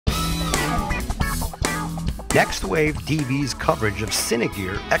NextWave DV's coverage of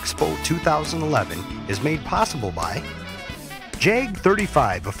Cinegear Expo 2011 is made possible by JAG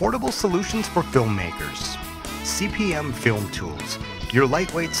 35 Affordable Solutions for Filmmakers, CPM Film Tools, your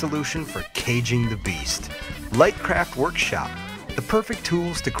lightweight solution for caging the beast, Lightcraft Workshop, the perfect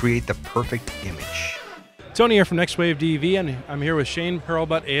tools to create the perfect image. Tony here from NextWave DV, and I'm here with Shane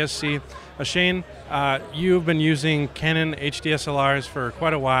Hurlbut, ASC. Shane, you've been using Canon HDSLRs for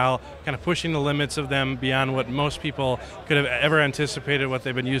quite a while, kind of pushing the limits of them beyond what most people could have ever anticipated what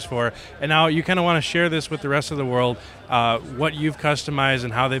they've been used for. And now you kind of want to share this with the rest of the world, what you've customized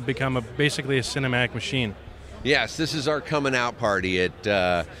and how they've become basically a cinematic machine. Yes, this is our coming out party at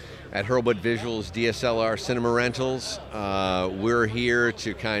Hurlbut Visuals DSLR Cinema Rentals. We're here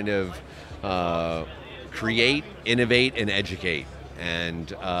to kind of create, innovate, and educate.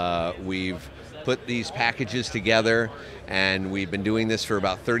 And we've put these packages together, and we've been doing this for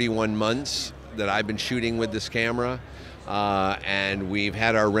about 31 months that I've been shooting with this camera. And we've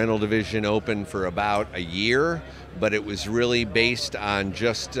had our rental division open for about a year, but it was really based on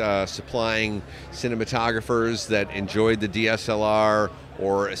just supplying cinematographers that enjoyed the DSLR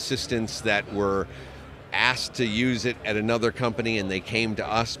or assistants that were asked to use it at another company, and they came to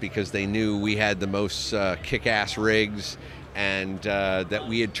us because they knew we had the most kick-ass rigs, and that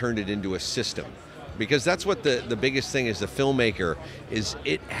we had turned it into a system. Because that's what the biggest thing is, the filmmaker, is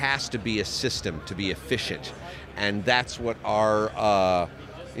it has to be a system to be efficient. And that's what our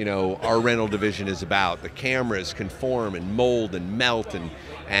rental division is about. The cameras can form and mold and melt,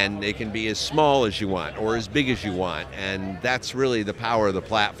 and they can be as small as you want or as big as you want. And that's really the power of the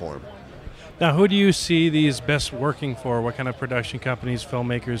platform. Now, who do you see these best working for? What kind of production companies,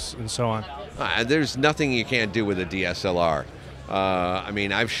 filmmakers, and so on? There's nothing you can't do with a DSLR. I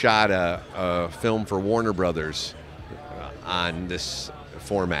mean, I've shot a film for Warner Brothers on this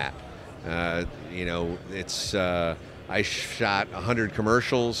format. I shot 100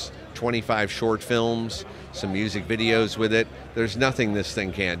 commercials, 25 short films, some music videos with it. There's nothing this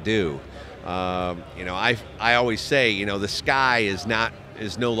thing can't do. I always say, the sky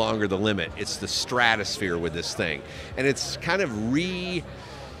is no longer the limit. It's the stratosphere with this thing. And it's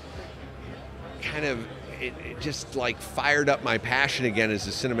it just like fired up my passion again as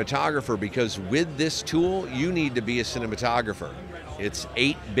a cinematographer, because with this tool, you need to be a cinematographer. It's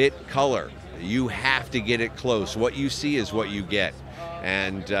 8-bit color. You have to get it close. What you see is what you get.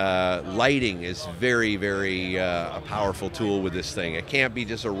 And lighting is very, very a powerful tool with this thing. It can't be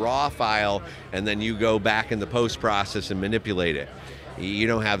just a raw file and then you go back in the post-process and manipulate it. You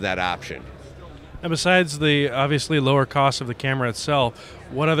don't have that option. And besides the obviously lower cost of the camera itself,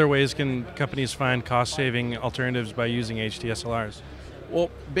 what other ways can companies find cost-saving alternatives by using HDSLRs?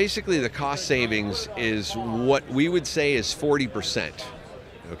 Well, basically the cost savings is what we would say is 40%.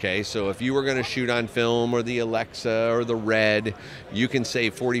 Okay, so if you were going to shoot on film or the Alexa or the Red, you can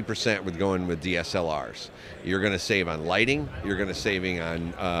save 40% with going with DSLRs. You're going to save on lighting, you're going to saving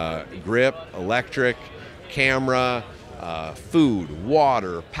on grip, electric, camera, food,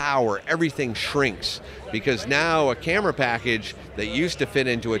 water, power, everything shrinks, because now a camera package that used to fit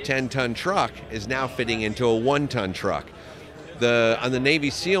into a 10-ton truck is now fitting into a 1-ton truck. On the Navy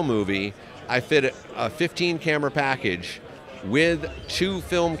SEAL movie, I fit a 15 camera package with 2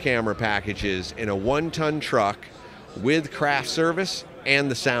 film camera packages in a 1-ton truck with craft service and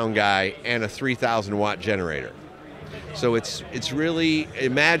the sound guy and a 3,000 watt generator. So it's really,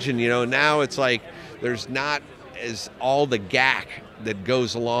 imagine, now it's like there's not as all the gack that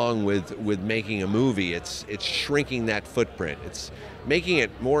goes along with making a movie. It's shrinking that footprint. It's making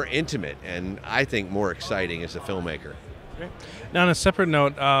it more intimate and I think more exciting as a filmmaker. Okay. Now, on a separate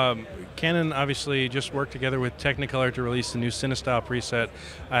note, Canon obviously just worked together with Technicolor to release the new CineStyle preset,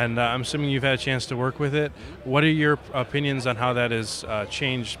 and I'm assuming you've had a chance to work with it. What are your opinions on how that has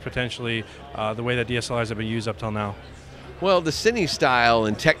changed potentially the way that DSLRs have been used up till now? Well, the CineStyle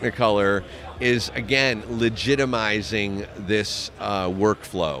and Technicolor is, again, legitimizing this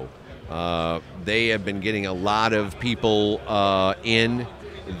workflow. They have been getting a lot of people in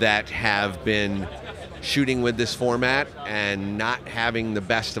that have been shooting with this format and not having the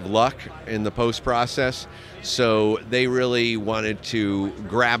best of luck in the post-process. So they really wanted to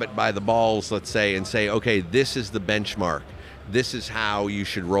grab it by the balls, let's say, and say, okay, this is the benchmark. This is how you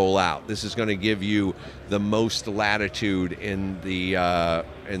should roll out. This is going to give you the most latitude in the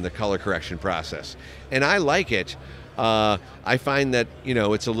color correction process. And I like it. I find that,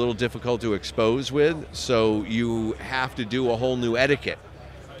 it's a little difficult to expose with, so you have to do a whole new etiquette.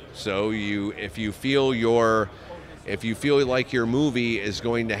 So if you feel like your movie is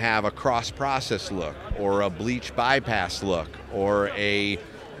going to have a cross-process look or a bleach bypass look or a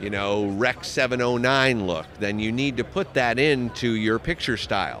you know, Rec 709 look, then you need to put that into your picture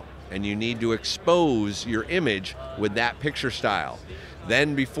style, and you need to expose your image with that picture style.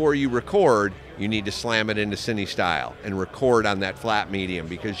 Then before you record, you need to slam it into Cine style and record on that flat medium,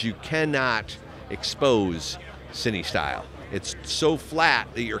 because you cannot expose Cine style. It's so flat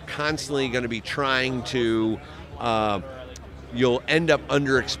that you're constantly going to be trying to, you'll end up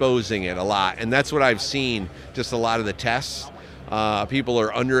underexposing it a lot. And that's what I've seen, just a lot of the tests. People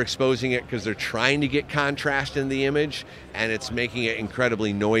are underexposing it because they're trying to get contrast in the image, and it's making it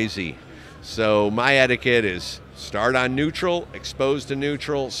incredibly noisy. So my etiquette is start on neutral, expose to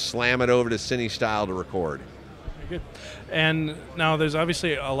neutral, slam it over to Cine style to record. Good. And now there's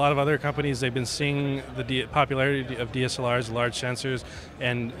obviously a lot of other companies, they've been seeing the popularity of DSLRs, large sensors,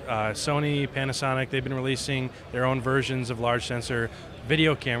 and Sony, Panasonic, they've been releasing their own versions of large sensor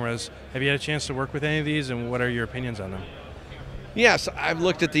video cameras. Have you had a chance to work with any of these, and what are your opinions on them? Yes, I've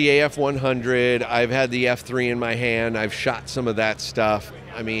looked at the AF100, I've had the F3 in my hand, I've shot some of that stuff.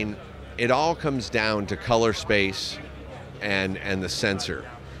 I mean, it all comes down to color space and the sensor.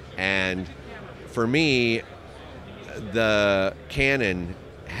 And for me, the Canon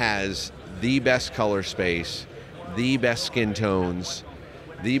has the best color space, the best skin tones,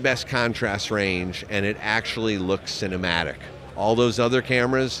 the best contrast range, and it actually looks cinematic. All those other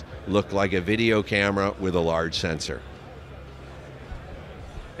cameras look like a video camera with a large sensor.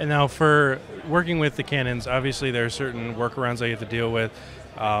 And now for working with the Canons, obviously there are certain workarounds that you have to deal with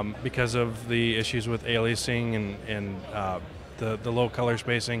because of the issues with aliasing and the low color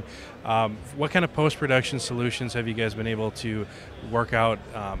spacing. What kind of post-production solutions have you guys been able to work out?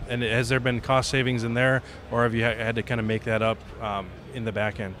 And has there been cost savings in there, or have you had to kind of make that up in the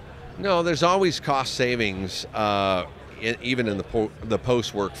back end? No, there's always cost savings, even in the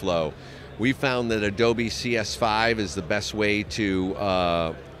post workflow. We found that Adobe CS5 is the best way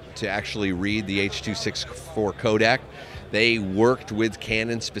to actually read the H.264 codec. They worked with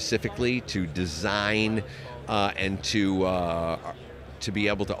Canon specifically to design and to be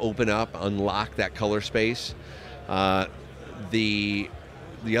able to open up, unlock that color space. The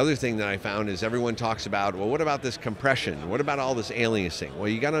other thing that I found is everyone talks about, well, what about this compression? What about all this aliasing? Well,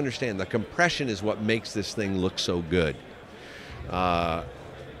 you got to understand the compression is what makes this thing look so good.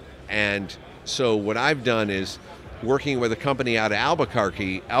 And so what I've done is working with a company out of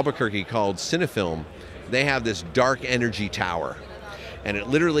Albuquerque called Cinefilm. They have this dark energy tower, and it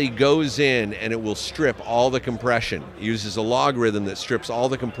literally goes in and it will strip all the compression. It uses a logarithm that strips all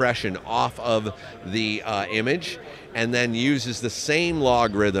the compression off of the image, and then uses the same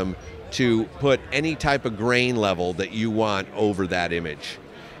logarithm to put any type of grain level that you want over that image.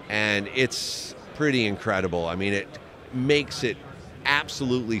 And it's pretty incredible. I mean, it makes it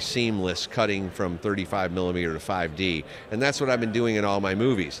absolutely seamless cutting from 35mm to 5D. And that's what I've been doing in all my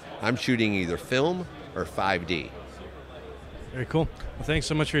movies. I'm shooting either film or 5D. Very cool. Well, thanks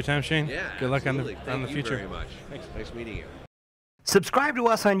so much for your time, Shane. Yeah, good luck on the future. Thank you very much. Thanks. Nice meeting you. Subscribe to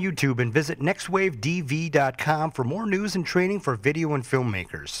us on YouTube and visit nextwavedv.com for more news and training for video and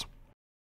filmmakers.